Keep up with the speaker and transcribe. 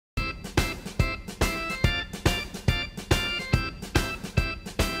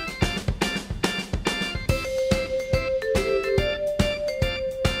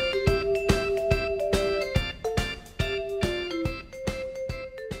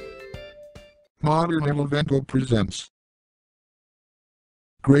Modern Evento presents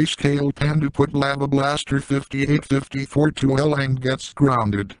Grayscale Panda put Lavablaster5854 to hell and gets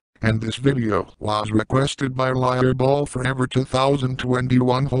grounded, and this video was requested by Liarball Forever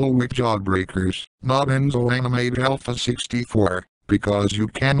 2021 whole week jawbreakers, not Enzo Animate Alpha 64, because you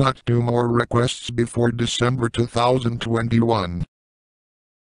cannot do more requests before December 2021.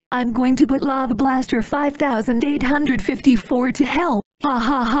 I'm going to put Lavablaster5854 to hell. Ha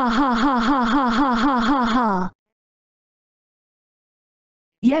ha ha ha ha ha ha ha ha ha ha.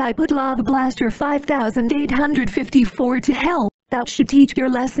 Yeah, I put Lavablaster5854 to hell. That should teach your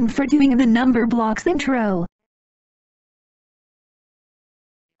lesson for doing the number blocks intro.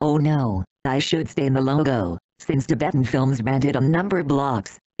 Oh no, I should stay in the logo, since Tibetan films banded on number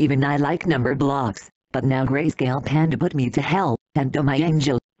blocks. Even I like number blocks, but now Grayscale Panda put me to hell, and oh my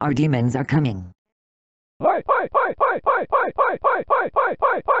angel, our demons are coming. Hi.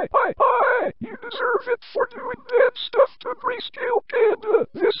 You deserve it for doing that stuff to Grayscale Panda.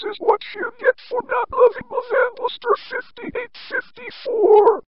 This is what you get for not loving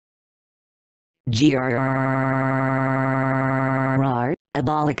Lavablaster5854. Grrrr,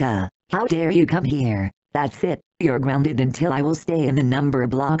 Abolica, how dare you come here? That's it, you're grounded until I will stay in the number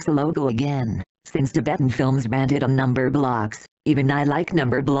blocks logo again. Since Tibetan films banded on number blocks, even I like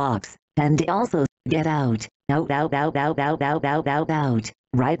number blocks, and also, get out, out,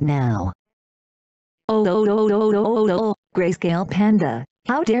 right now. Oh, Grayscale Panda,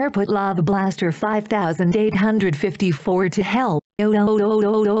 how dare put Lavablaster5854 to hell. You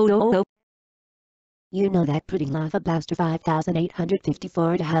know that putting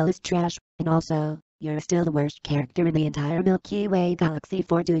Lavablaster5854 to hell is trash, and also, you're still the worst character in the entire Milky Way galaxy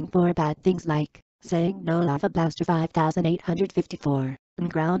for doing 4 bad things like saying no Lavablaster5854, and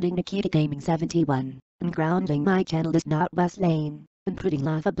grounding Nikita Gaming 71, and grounding my channel is not West Lane, and putting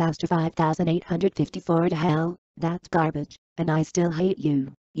Lavablaster5854 to hell. That's garbage, and I still hate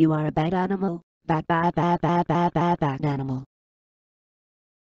you. You are a bad animal, bad animal.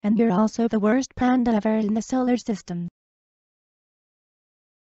 And you're also the worst panda ever in the solar system.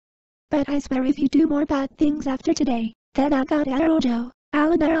 But I swear if you do more bad things after today, then I got Arojo,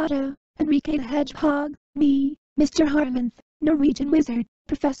 Alan Arado, Enrique the Hedgehog, me, Mr. Harmonth, Norwegian Wizard,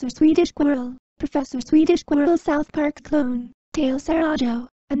 Professor Swedish Squirrel, South Park Clone, Tails Arajo,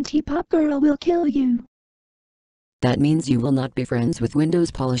 and T-Pop Girl will kill you. That means you will not be friends with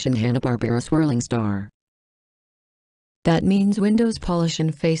Windows Polish and Hanna-Barbera Swirling Star. That means Windows Polish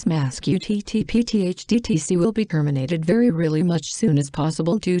and Face Mask UTTPTHDTC will be terminated really much soon as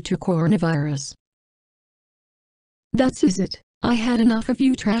possible due to coronavirus. That's it. I had enough of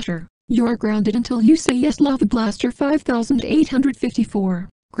you, Trasher. You're grounded until you say yes. Lavablaster5854,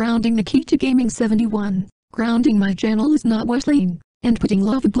 grounding Nikita Gaming 71, grounding my channel is not Wesley, and putting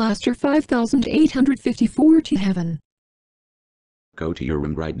Lavablaster5854 to heaven. Go to your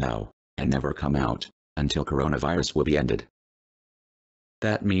room right now, and never come out, until coronavirus will be ended.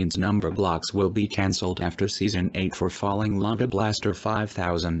 That means number blocks will be cancelled after Season 8 for falling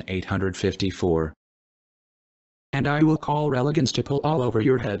Lavablaster5854. And I will call Relogins to pull all over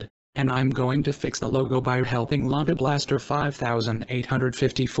your head, and I'm going to fix the logo by helping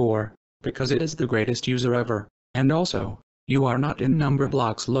Lavablaster5854, because it is the greatest user ever, and also, you are not in number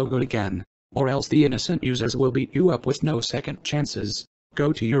blocks logo again, or else the innocent users will beat you up with no second chances.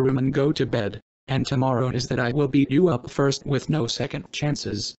 Go to your room and go to bed. And tomorrow is that I will beat you up first with no second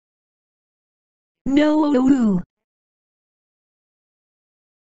chances. No.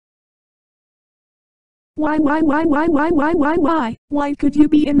 Why? Why could you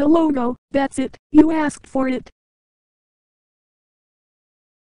be in the logo? That's it, you asked for it.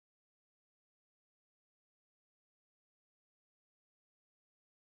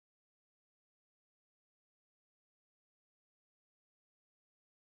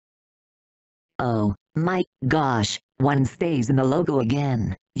 Oh my gosh, one stays in the logo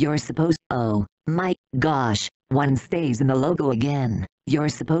again. You're supposed. Oh my gosh, one stays in the logo again. You're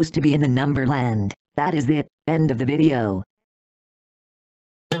supposed to be in the Numberland. That is it. End of the video.